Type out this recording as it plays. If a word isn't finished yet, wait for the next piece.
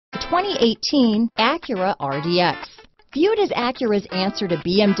2018 Acura RDX. Viewed as Acura's answer to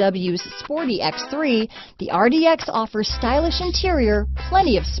BMW's sporty X3, the RDX offers stylish interior,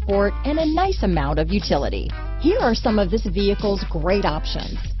 plenty of sport, and a nice amount of utility. Here are some of this vehicle's great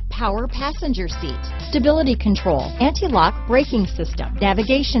options: power passenger seat, stability control, anti-lock braking system,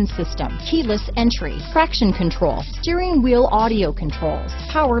 navigation system, keyless entry, traction control, steering wheel audio controls,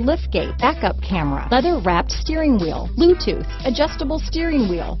 power liftgate, backup camera, leather-wrapped steering wheel, Bluetooth, adjustable steering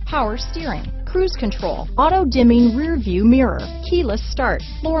wheel, power steering, cruise control, auto-dimming rear view mirror, keyless start,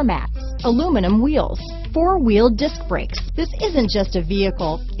 floor mats, aluminum wheels, four-wheel disc brakes. This isn't just a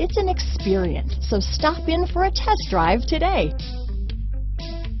vehicle, it's an experience. So stop in for a test drive today.